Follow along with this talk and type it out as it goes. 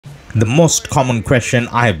The most common question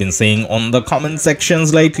I have been seeing on the comment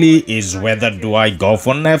sections lately is whether do I go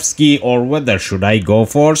for Nevsky or whether should I go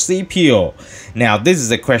for Scipio. Now this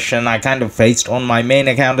is a question I kind of faced on my main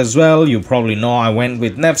account as well. You probably know I went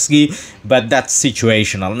with Nevsky, but that's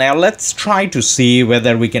situational. Now let's try to see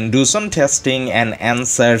whether we can do some testing and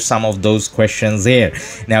answer some of those questions here.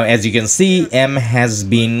 Now as you can see, M has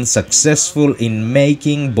been successful in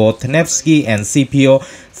making both Nevsky and Scipio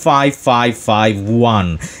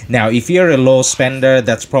 5551. Now if you're a low spender,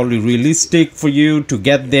 that's probably realistic for you to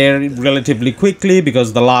get there relatively quickly,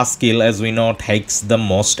 because the last skill, as we know, takes the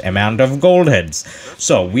most amount of gold heads.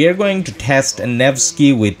 So we are going to test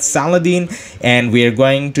Nevsky with Saladin, and we are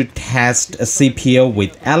going to test Scipio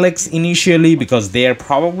with Alex initially, because they are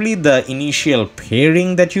probably the initial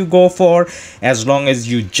pairing that you go for as long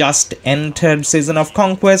as you just entered Season of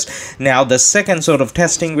Conquest. Now the second sort of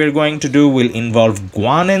testing we're going to do will involve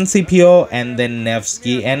Guan and Scipio, and then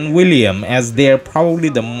Nevsky and William, as they're probably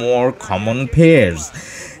the more common pairs.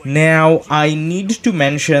 Now I need to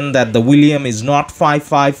mention that the William is not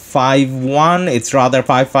 5551, it's rather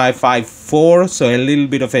 5554, so a little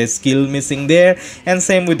bit of a skill missing there. And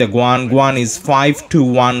same with the Guan. Guan is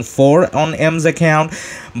 5214 on M's account,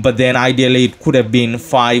 but then ideally it could have been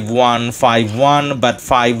 5151, but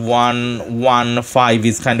 5115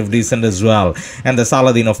 is kind of decent as well. And the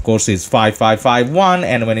Saladin of course is 5551,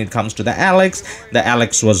 and when it comes to the Alex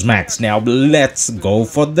was max. Now let's go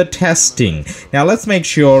for the testing. Now let's make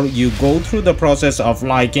sure you go through the process of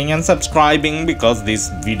liking and subscribing, because these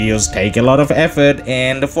videos take a lot of effort,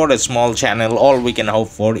 and for a small channel all we can hope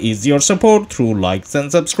for is your support through likes and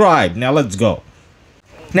subscribe. Now let's go.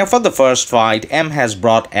 Now for the first fight, M has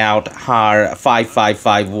brought out her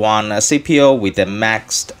 5551 Scipio with a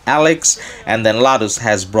maxed Alex, and then LADUS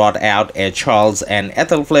has brought out a Charles and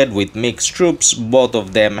Ethelflaed with mixed troops. Both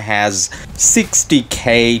of them has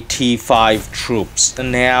 60k T5 troops.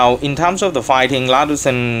 Now in terms of the fighting, LADUS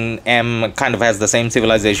and M kind of has the same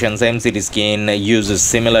civilization, same city skin, uses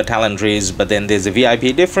similar talent trees, but then there's a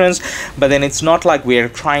VIP difference. But then it's not like we're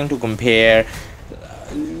trying to compare,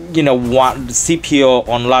 you know, what Scipio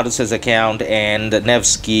on LADUS's account and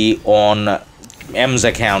Nevsky on M's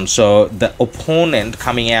account. So the opponent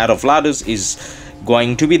coming out of LADUS is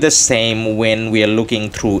going to be the same when we are looking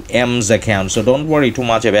through M's account. So don't worry too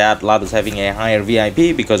much about LADUS having a higher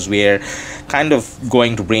VIP, because we're kind of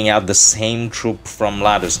going to bring out the same troop from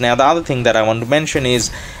LADUS. Now the other thing that I want to mention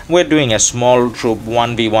is we're doing a small troop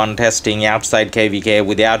 1v1 testing outside KVK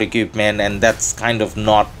without equipment, and that's kind of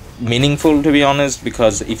not meaningful, to be honest,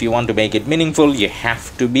 because if you want to make it meaningful, you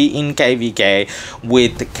have to be in KVK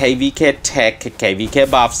with KVK tech,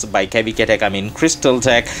 KVK buffs. By KVK tech I mean crystal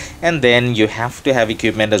tech, and then you have to have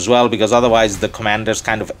equipment as well, because otherwise the commanders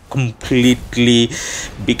kind of completely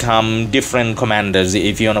become different commanders,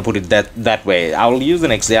 if you want to put it that way. I will use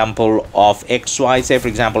an example of XY. Say for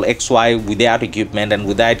example XY without equipment and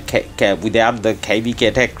without the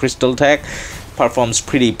KVK tech, crystal tech, performs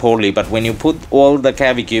pretty poorly. But when you put all the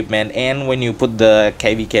cav equipment, and when you put the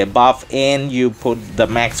KVK buff, and you put the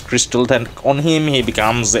max crystal tank on him, he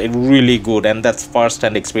becomes really good, and that's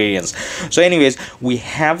first-hand experience. So anyways, we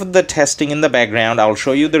have the testing in the background. I'll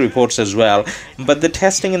show you the reports as well, but the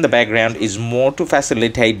testing in the background is more to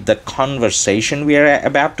facilitate the conversation we are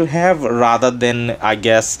about to have, rather than, I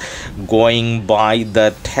guess, going by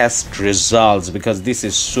the test results, because this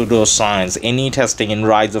is pseudoscience. Any testing in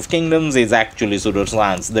Rise of Kingdoms is actually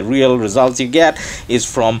pseudoscience. The real results you get is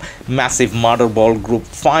from massive mother ball group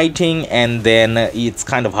fighting, and then it's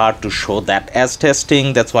kind of hard to show that as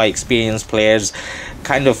testing. That's why experienced players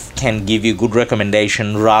kind of can give you good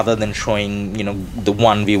recommendation rather than showing, you know, the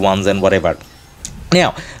 1v1s and whatever.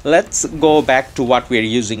 Now let's go back to what we're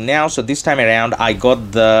using now. So this time around I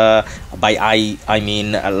got the, I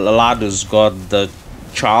mean LADUS got the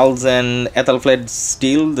Charles and Ethelflaed,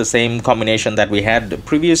 still the same combination that we had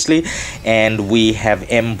previously, and we have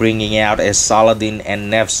M bringing out a Saladin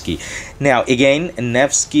and Nevsky. Now again,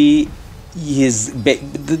 Nevsky is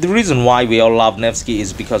the reason why we all love Nevsky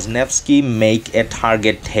is because Nevsky make a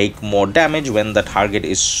target take more damage when the target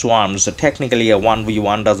is swarmed. So technically a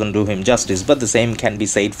 1v1 doesn't do him justice, but the same can be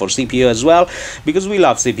said for Scipio as well, because we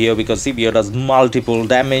love Scipio because Scipio does multiple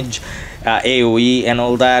damage, AoE and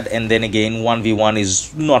all that. And then again, 1v1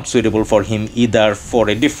 is not suitable for him either, for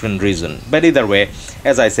a different reason. But either way,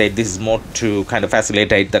 as I said, this is more to kind of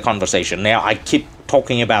facilitate the conversation. Now I keep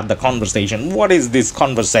talking about the conversation. What is this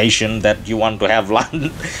conversation that you want to have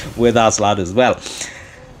with us, LADUS? Well,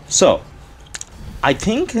 so I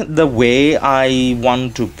think the way I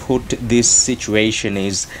want to put this situation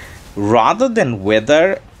is, rather than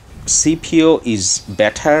whether Scipio is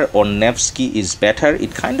better or Nevsky is better,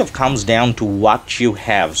 it kind of comes down to what you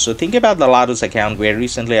have. So think about the LADUS account, where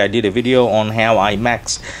recently I did a video on how I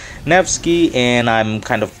maxed Nevsky, and I'm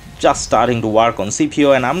kind of just starting to work on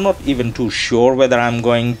Scipio, and I'm not even too sure whether I'm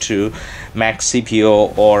going to max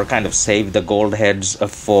Scipio or kind of save the gold heads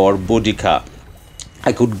for Boudica.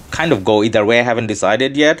 I could kind of go either way, I haven't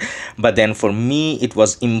decided yet, but then for me it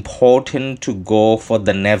was important to go for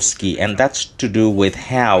the Nevsky, and that's to do with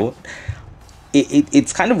how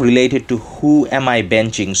it's kind of related to who am I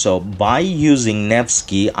benching. So by using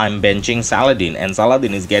Nevsky, I'm benching Saladin, and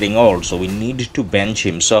Saladin is getting old, so we need to bench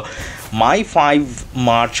him. So my 5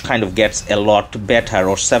 March kind of gets a lot better,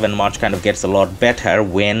 or 7 March kind of gets a lot better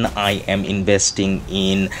when I am investing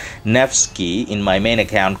in Nevsky in my main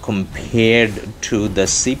account compared to the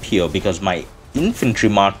Scipio, because my infantry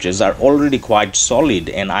marches are already quite solid,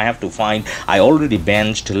 and I have to find, I already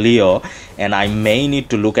benched Leo, and I may need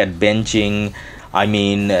to look at benching, I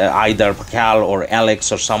mean, either Pakal or Alex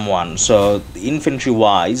or someone. So infantry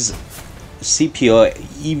wise, Scipio,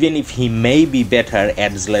 even if he may be better,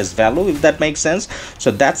 adds less value, if that makes sense. So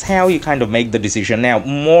that's how you kind of make the decision. Now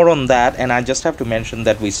more on that, and I just have to mention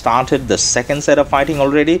that we started the second set of fighting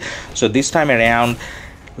already. So this time around,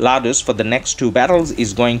 LADUS for the next 2 battles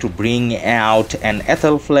is going to bring out an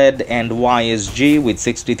Ethelfled and YSG with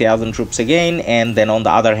 60,000 troops again, and then on the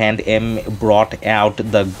other hand M brought out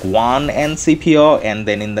the Guan and Scipio, and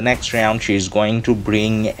then in the next round she's going to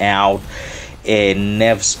bring out a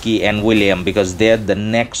Nevsky and William, because they're the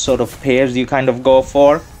next sort of pairs you kind of go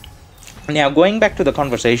for. Now going back to the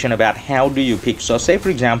conversation about how do you pick, so say for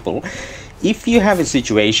example, if you have a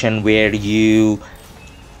situation where you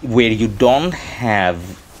don't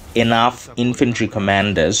have enough infantry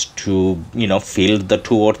commanders to, you know, field the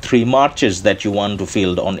 2 or 3 marches that you want to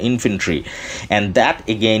field on infantry, and that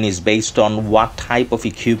again is based on what type of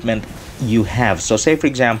equipment you have. So say for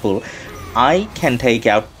example, I can take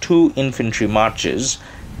out 2 infantry marches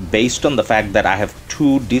based on the fact that I have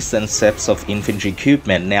 2 decent sets of infantry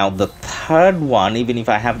equipment. Now the third one, even if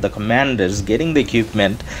I have the commanders, getting the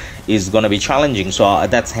equipment is going to be challenging. So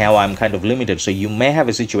that's how I'm kind of limited. So you may have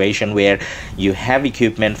a situation where you have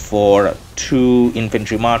equipment for 2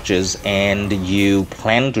 infantry marches and you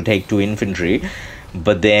plan to take 2 infantry,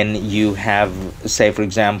 but then you have, say for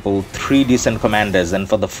example, 3 decent commanders, and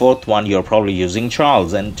for the 4th one you're probably using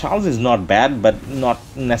Charles, and Charles is not bad but not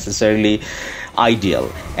necessarily ideal.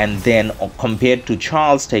 And then compared to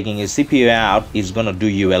Charles, taking a Scipio out is going to do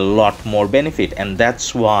you a lot more benefit, and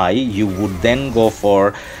that's why you would then go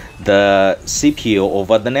for the Scipio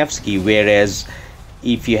over the Nevsky. Whereas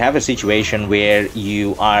if you have a situation where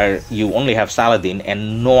you only have Saladin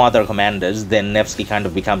and no other commanders, then Nevsky kind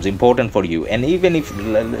of becomes important for you. And even if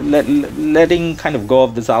letting kind of go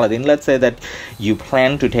of the Saladin, let's say that you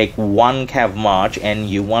plan to take 1 Cav march and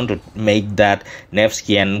you want to make that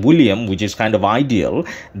Nevsky and William, which is kind of ideal,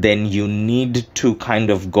 then you need to kind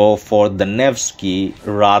of go for the Nevsky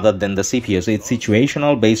rather than the Scipio. So it's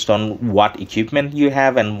situational based on what equipment you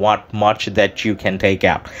have and what march that you can take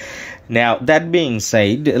out. Now that being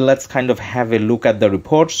said, let's kind of have a look at the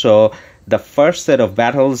report. So the first set of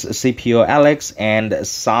battles, Scipio Alex and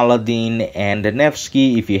Saladin and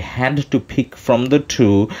Nevsky, if you had to pick from the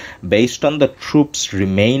 2 based on the troops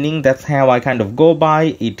remaining, that's how I kind of go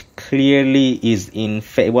by. It clearly is in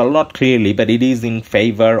favor, well, not clearly, but it is in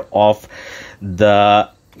favor of the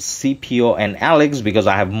Scipio and Alex, because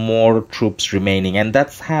I have more troops remaining, and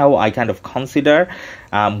that's how I kind of consider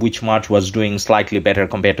which march was doing slightly better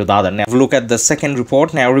compared to the other. Now look at the second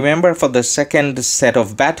report. Now remember, for the second set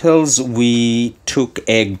of battles we took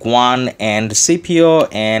a Guan and Scipio,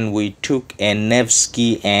 and we took a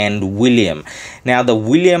Nevsky and William. Now the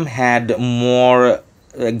William had more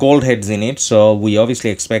gold heads in it, so we obviously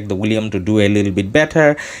expect the William to do a little bit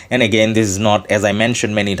better. And again, this is not, as I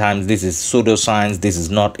mentioned many times, this is pseudoscience, this is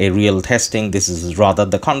not a real testing, this is rather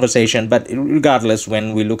the conversation. But regardless,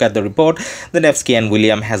 when we look at the report, the Nevsky and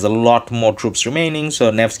William has a lot more troops remaining,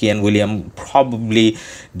 so Nevsky and William probably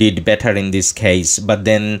did better in this case. But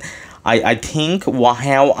then I think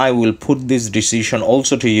how I will put this decision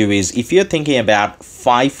also to you is, if you're thinking about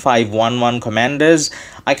 5-5-1-1 commanders,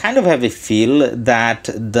 I kind of have a feel that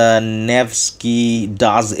the Nevsky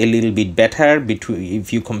does a little bit better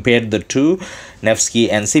if you compare the 2, Nevsky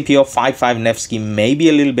and Scipio. 5-5 Nevsky may be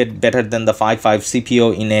a little bit better than the 5-5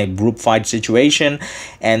 Scipio in a group fight situation.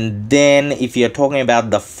 And then if you're talking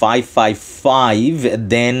about the 5-5-5,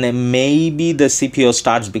 then maybe the Scipio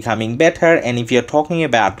starts becoming better. And if you're talking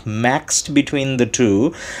about maxed between the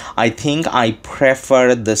 2, I think I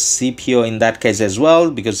prefer the Scipio in that case as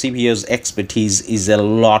well, because Scipio's expertise is a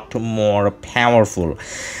lot more powerful.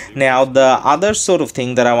 Now, the other sort of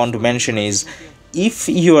thing that I want to mention is, if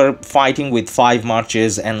you are fighting with 5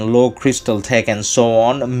 marches and low crystal tech and so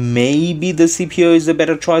on, maybe the Scipio is a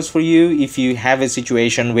better choice for you. If you have a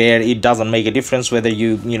situation where it doesn't make a difference whether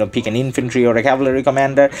you pick an infantry or a cavalry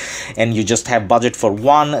commander and you just have budget for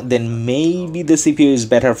 1, then maybe the Scipio is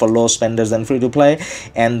better for low spenders and free to play,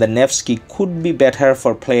 and the Nevsky could be better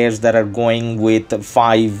for players that are going with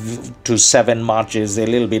 5 to 7 marches, a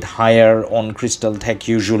little bit higher on crystal tech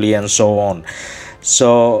usually, and so on.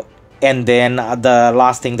 So, and then the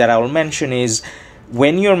last thing that I will mention is,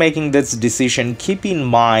 when you're making this decision, keep in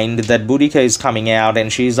mind that Boudica is coming out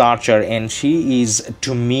and she's archer, and she is,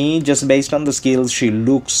 to me, just based on the skills, she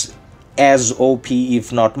looks as OP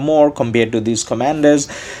if not more compared to these commanders.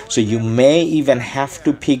 So you may even have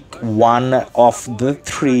to pick one of the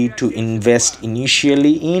 3 to invest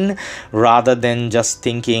initially in, rather than just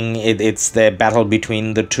thinking it's the battle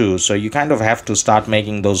between the 2. So you kind of have to start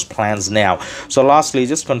making those plans now. So lastly,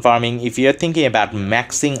 just confirming, if you're thinking about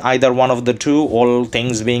maxing either one of the 2, all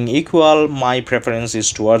things being equal, my preference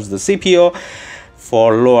is towards the Scipio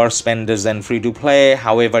for lower spenders and free to play.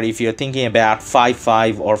 However, if you're thinking about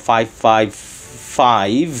 5-5 or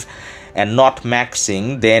 5-5-5 and not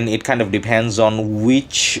maxing, then it kind of depends on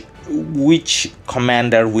which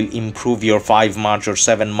commander will improve your 5 march or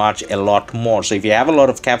 7 march a lot more. So if you have a lot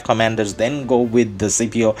of cav commanders, then go with the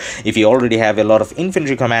Scipio. If you already have a lot of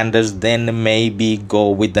infantry commanders, then maybe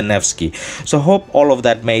go with the Nevsky. So hope all of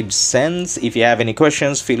that made sense. If you have any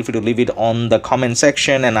questions, feel free to leave it on the comment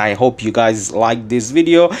section, and I hope you guys like this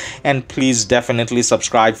video, and please definitely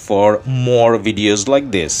subscribe for more videos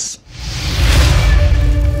like this.